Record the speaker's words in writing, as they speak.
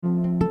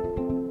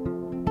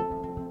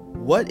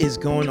What is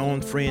going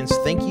on, friends?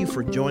 Thank you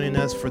for joining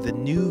us for the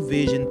New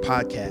Vision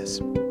podcast.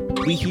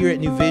 We here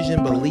at New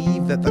Vision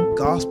believe that the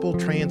gospel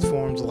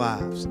transforms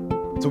lives.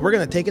 So we're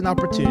going to take an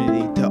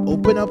opportunity to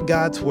open up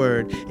God's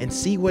word and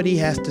see what he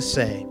has to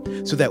say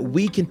so that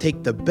we can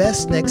take the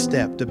best next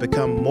step to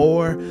become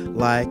more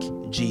like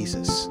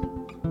Jesus.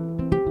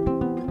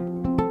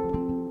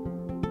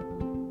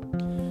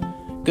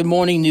 Good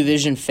morning, New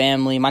Vision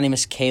family. My name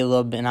is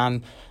Caleb, and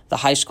I'm the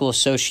high school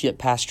associate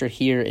pastor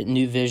here at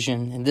New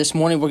Vision. And this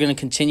morning, we're going to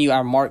continue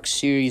our Mark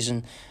series,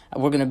 and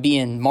we're going to be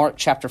in Mark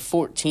chapter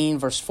 14,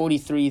 verse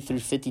 43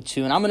 through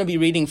 52. And I'm going to be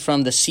reading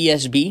from the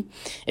CSB,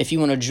 if you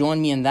want to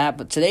join me in that.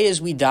 But today,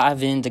 as we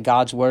dive into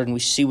God's word and we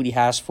see what he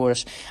has for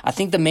us, I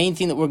think the main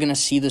thing that we're going to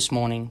see this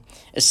morning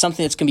is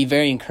something that's going to be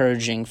very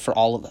encouraging for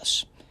all of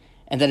us.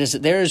 And that is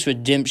that there is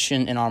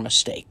redemption in our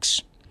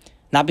mistakes.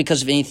 Not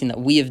because of anything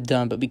that we have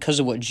done, but because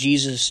of what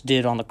Jesus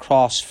did on the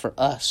cross for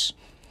us.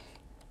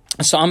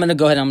 So I'm going to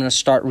go ahead and I'm going to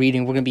start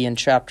reading. We're going to be in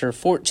chapter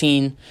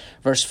 14,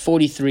 verse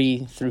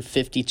 43 through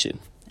 52.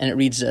 And it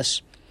reads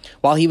this.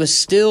 While he was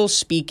still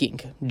speaking,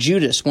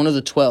 Judas, one of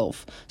the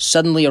 12,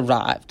 suddenly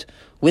arrived.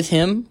 With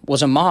him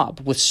was a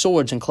mob with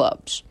swords and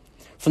clubs,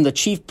 from the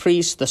chief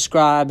priests, the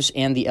scribes,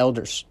 and the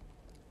elders.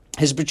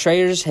 His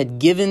betrayers had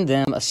given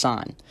them a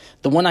sign.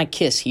 The one I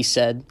kiss, he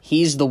said,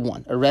 he's the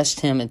one.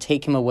 Arrest him and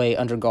take him away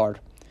under guard.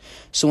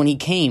 So when he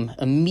came,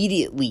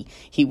 immediately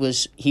he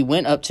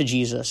went up to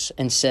Jesus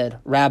and said,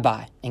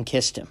 Rabbi, and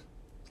kissed him.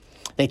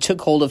 They took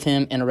hold of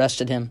him and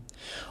arrested him.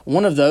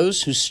 One of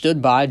those who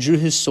stood by drew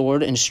his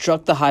sword and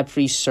struck the high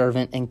priest's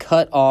servant and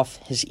cut off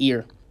his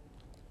ear.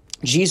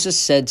 Jesus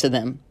said to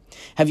them,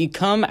 Have you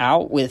come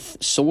out with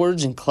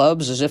swords and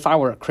clubs as if I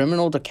were a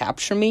criminal to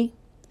capture me?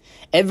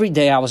 Every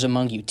day I was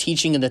among you,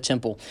 teaching in the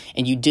temple,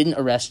 and you didn't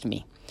arrest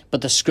me,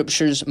 but the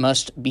scriptures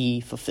must be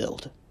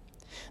fulfilled.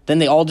 Then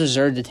they all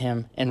deserted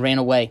him and ran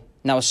away.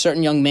 Now a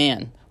certain young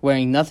man,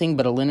 wearing nothing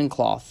but a linen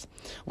cloth,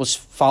 was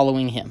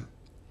following him.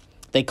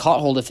 They caught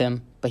hold of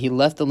him, but he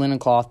left the linen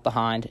cloth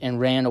behind and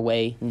ran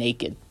away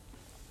naked.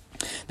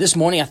 This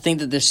morning, I think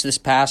that this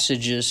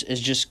passage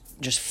is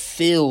just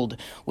filled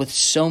with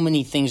so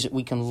many things that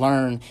we can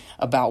learn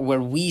about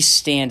where we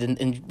stand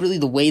and really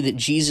the way that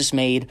Jesus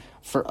made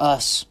for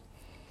us.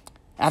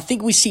 I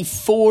think we see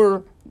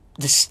four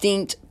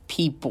distinct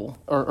people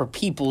or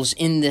peoples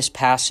in this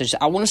passage.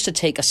 I want us to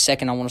take a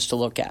second. I want us to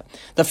look at.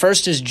 The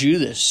first is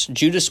Judas.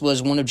 Judas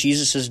was one of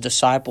Jesus's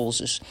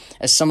disciples,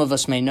 as some of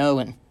us may know,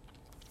 and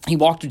he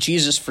walked with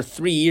Jesus for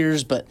 3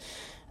 years, but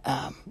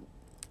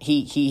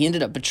he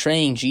ended up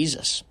betraying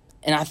Jesus.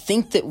 And I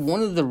think that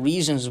one of the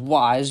reasons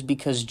why is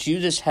because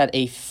Judas had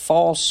a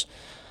false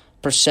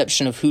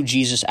perception of who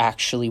Jesus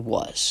actually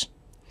was.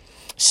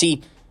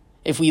 See,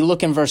 if we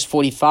look in verse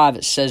 45,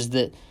 it says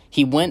that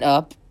he went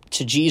up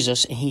to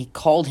Jesus and he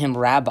called him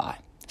Rabbi.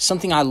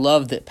 Something I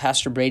love that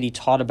Pastor Brady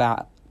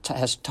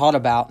has taught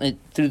about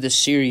through this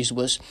series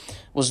was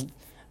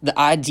the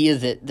idea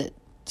that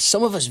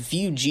some of us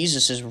view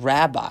Jesus as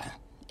Rabbi.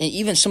 And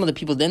even some of the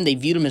people then, they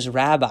viewed him as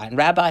Rabbi. And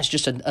Rabbi is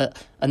just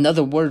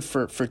another word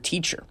for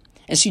teacher.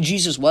 And see,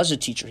 Jesus was a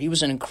teacher. He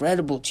was an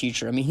incredible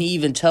teacher. I mean, he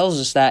even tells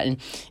us that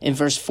in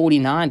verse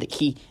 49 that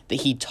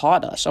he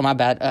taught us. Oh, my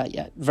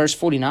bad. Verse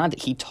 49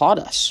 that he taught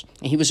us.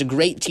 And he was a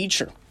great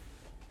teacher.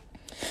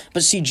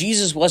 But see,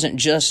 Jesus wasn't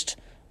just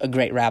a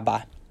great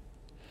rabbi.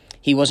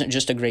 He wasn't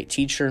just a great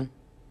teacher.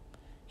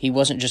 He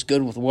wasn't just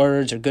good with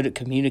words or good at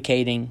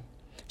communicating.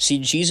 See,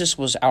 Jesus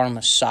was our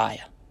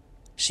Messiah.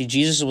 See,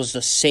 Jesus was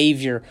the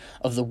Savior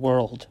of the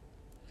world.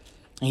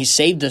 And he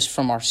saved us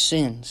from our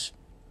sins.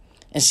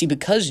 And see,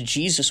 because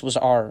Jesus was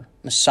our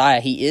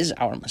Messiah, he is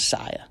our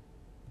Messiah.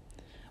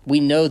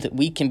 We know that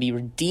we can be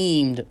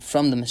redeemed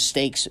from the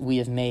mistakes we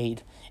have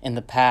made in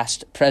the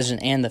past,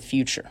 present, and the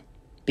future.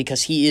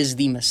 Because he is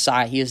the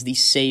Messiah. He is the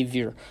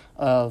Savior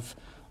of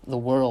the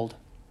world.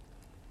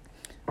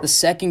 The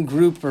second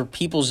group or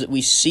peoples that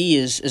we see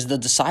is the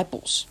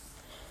disciples.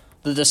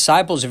 The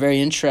disciples are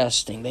very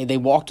interesting. They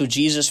walked with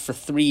Jesus for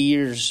 3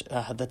 years,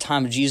 the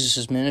time of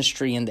Jesus'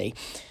 ministry, and they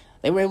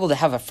were able to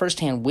have a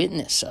firsthand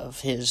witness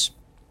of his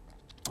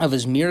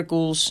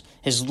miracles,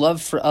 his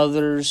love for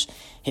others,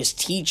 his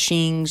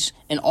teachings,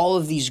 and all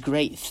of these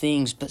great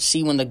things. But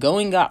see, when the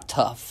going got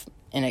tough,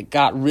 and it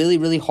got really,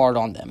 really hard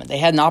on them, and they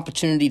had an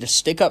opportunity to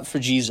stick up for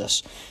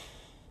Jesus,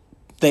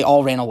 they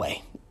all ran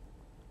away.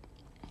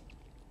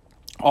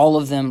 All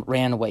of them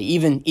ran away.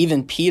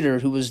 Even Peter,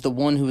 who was the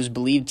one who was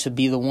believed to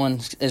be the one,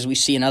 as we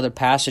see in other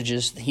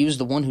passages, he was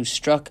the one who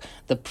struck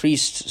the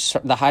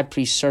high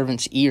priest's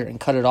servant's ear and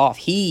cut it off.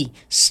 He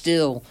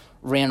still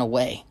ran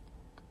away.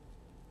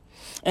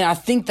 And I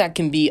think that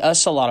can be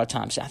us a lot of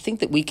times. I think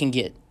that we can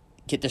get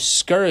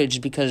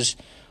discouraged because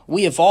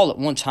we have all at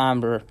one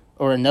time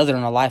or another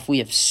in our life, we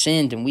have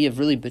sinned and we have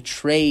really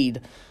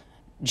betrayed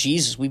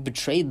Jesus. We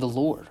betrayed the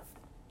Lord.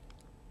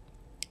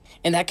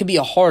 And that could be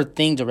a hard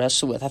thing to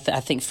wrestle with. I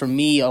think for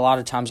me, a lot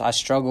of times I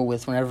struggle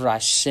with whenever I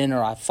sin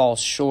or I fall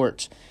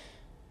short,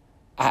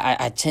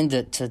 I tend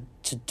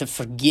to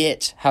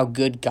forget how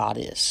good God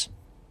is.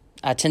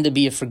 I tend to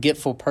be a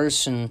forgetful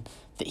person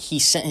that he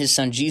sent his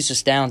son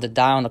Jesus down to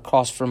die on the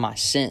cross for my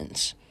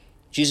sins.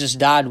 Jesus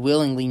died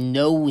willingly,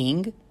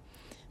 knowing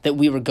that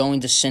we were going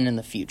to sin in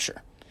the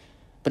future.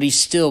 But he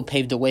still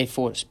paved the way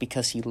for us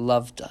because he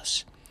loved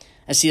us.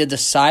 And see, the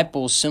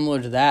disciples,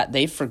 similar to that,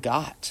 they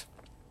forgot.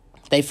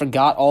 They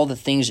forgot all the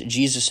things that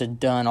Jesus had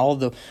done, all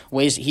the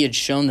ways that he had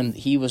shown them that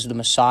he was the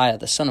Messiah,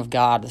 the Son of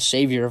God, the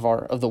Savior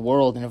of the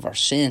world and of our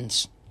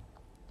sins.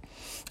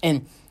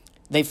 And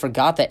they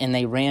forgot that and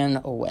they ran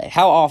away.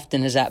 How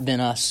often has that been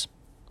us?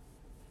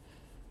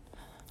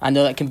 I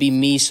know that can be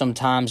me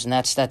sometimes, and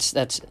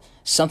that's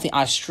something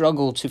I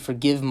struggle to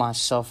forgive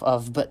myself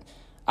of, but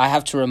I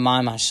have to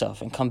remind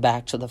myself and come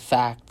back to the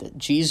fact that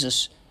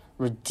Jesus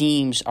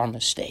redeems our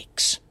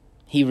mistakes.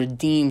 He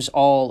redeems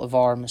all of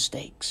our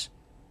mistakes.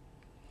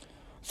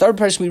 Third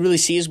person we really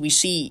see is we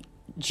see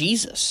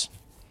Jesus.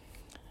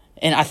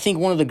 And I think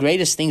one of the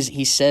greatest things that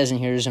he says in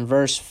here is in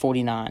verse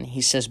 49.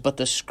 He says, "But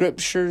the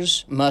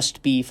scriptures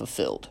must be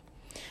fulfilled."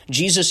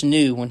 Jesus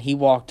knew when he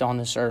walked on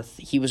this earth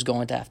that he was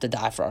going to have to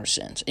die for our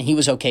sins, and he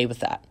was okay with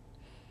that.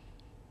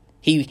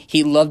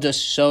 He loved us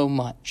so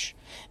much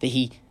that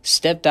he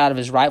stepped out of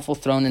his rightful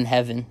throne in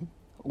heaven,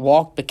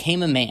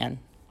 became a man,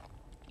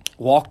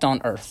 walked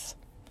on earth,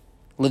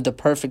 lived a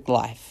perfect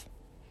life,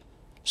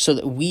 so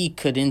that we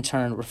could in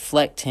turn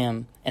reflect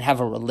him and have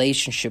a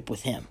relationship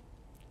with him.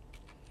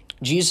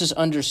 Jesus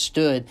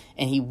understood,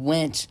 and he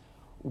went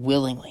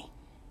willingly.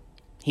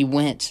 He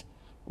went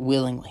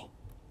willingly.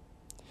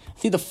 I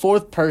think the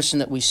fourth person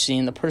that we see,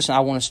 and the person I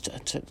want us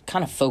to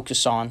kind of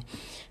focus on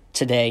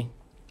today,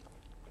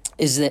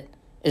 is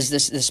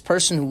this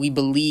person who we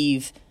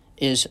believe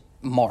is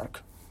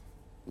Mark,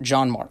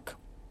 John Mark.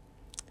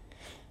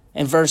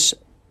 In verse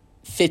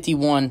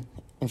 51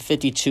 and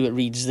 52, it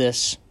reads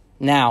this: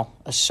 "Now,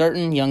 a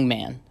certain young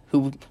man,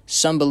 who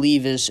some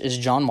believe is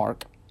John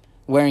Mark,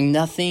 wearing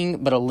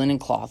nothing but a linen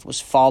cloth,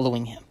 was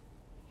following him.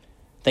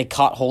 They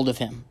caught hold of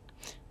him,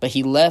 but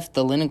he left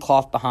the linen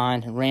cloth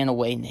behind and ran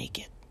away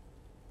naked."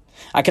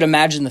 I could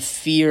imagine the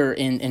fear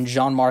in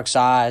John Mark's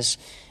eyes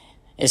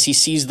as he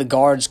sees the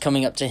guards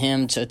coming up to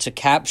him to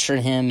capture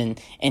him,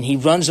 and he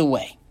runs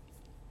away.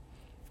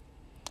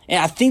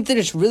 And I think that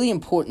it's really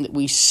important that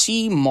we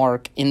see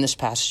Mark in this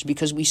passage,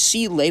 because we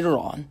see later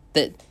on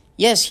that,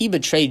 yes, he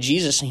betrayed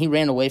Jesus and he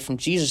ran away from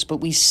Jesus, but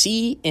we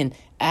see in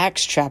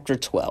Acts chapter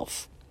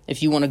 12,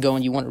 if you want to go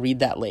and you want to read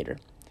that later,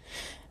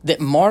 that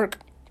Mark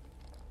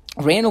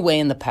ran away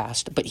in the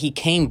past, but he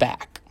came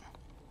back.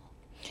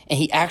 And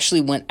he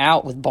actually went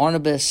out with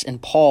Barnabas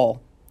and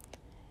Paul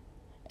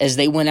as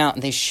they went out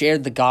and they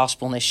shared the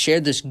gospel and they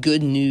shared this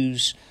good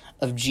news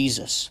of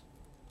Jesus.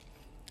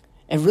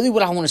 And really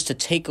what I want us to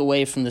take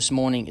away from this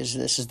morning is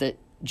that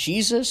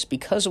Jesus,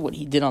 because of what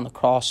he did on the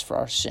cross for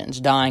our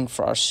sins, dying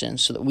for our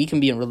sins so that we can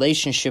be in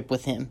relationship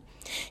with him,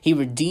 he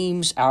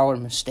redeems our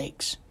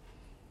mistakes.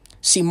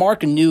 See,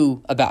 Mark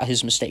knew about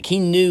his mistake. He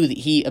knew that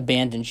he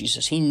abandoned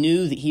Jesus. He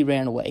knew that he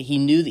ran away. He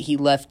knew that he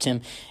left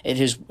him at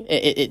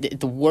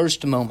the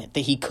worst moment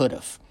that he could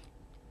have.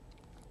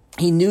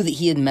 He knew that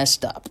he had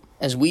messed up,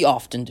 as we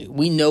often do.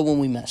 We know when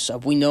we mess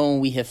up. We know when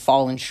we have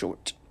fallen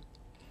short.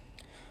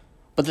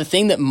 But the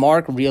thing that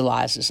Mark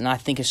realizes, and I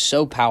think is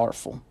so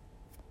powerful,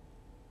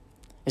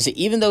 is that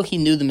even though he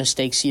knew the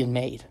mistakes he had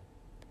made,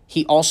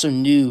 he also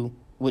knew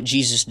what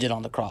Jesus did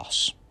on the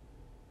cross.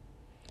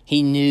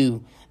 He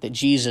knew that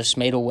Jesus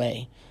made a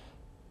way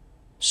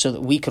so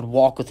that we could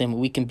walk with him, and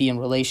we can be in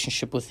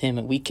relationship with him,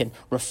 and we can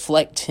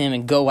reflect him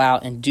and go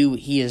out and do what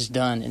he has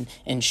done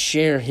and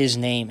share his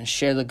name and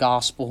share the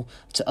gospel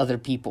to other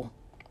people.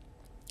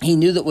 He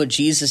knew that what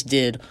Jesus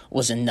did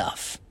was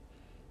enough.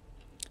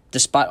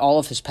 Despite all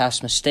of his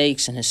past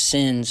mistakes and his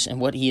sins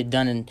and what he had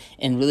done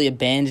in really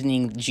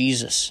abandoning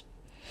Jesus,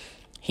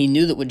 he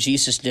knew that what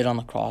Jesus did on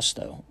the cross,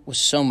 though, was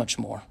so much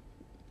more.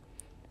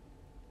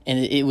 And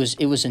it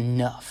was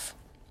enough.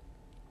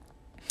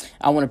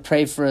 I want to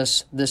pray for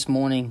us this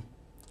morning,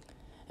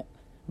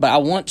 but I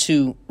want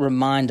to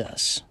remind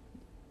us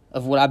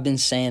of what I've been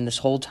saying this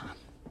whole time,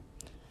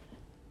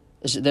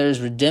 is that there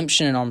is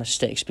redemption in our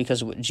mistakes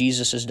because of what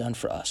Jesus has done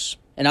for us.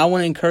 And I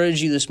want to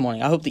encourage you this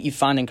morning. I hope that you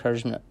find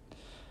encouragement,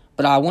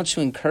 but I want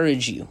to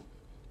encourage you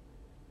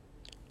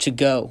to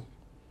go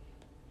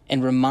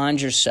and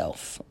remind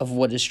yourself of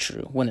what is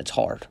true when it's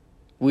hard.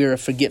 We are a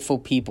forgetful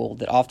people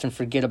that often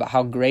forget about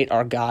how great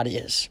our God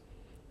is.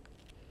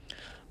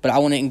 But I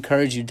want to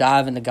encourage you,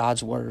 dive into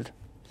God's word.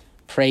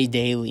 Pray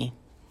daily.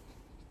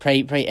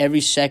 Pray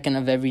every second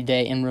of every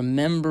day, and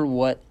remember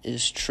what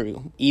is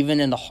true,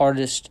 even in the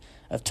hardest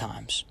of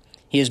times.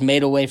 He has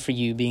made a way for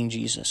you, being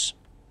Jesus,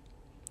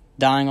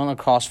 dying on the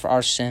cross for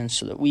our sins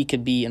so that we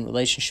could be in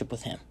relationship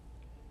with him.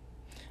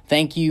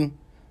 Thank you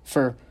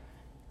for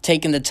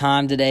taking the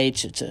time today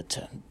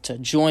to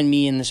join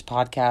me in this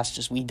podcast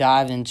as we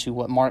dive into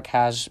what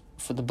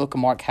the book of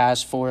Mark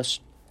has for us.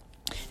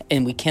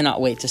 And we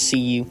cannot wait to see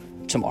you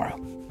tomorrow.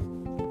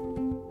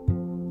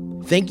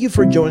 Thank you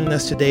for joining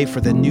us today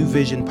for the New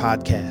Vision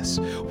podcast.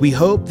 We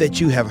hope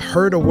that you have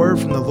heard a word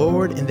from the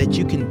Lord and that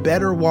you can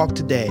better walk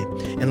today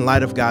in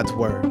light of God's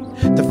word.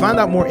 To find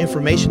out more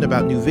information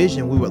about New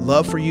Vision, we would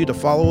love for you to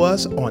follow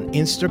us on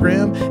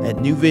Instagram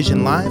at New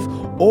Vision Life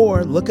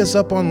or look us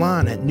up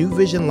online at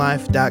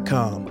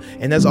newvisionlife.com.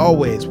 And as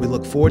always, we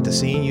look forward to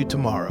seeing you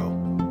tomorrow.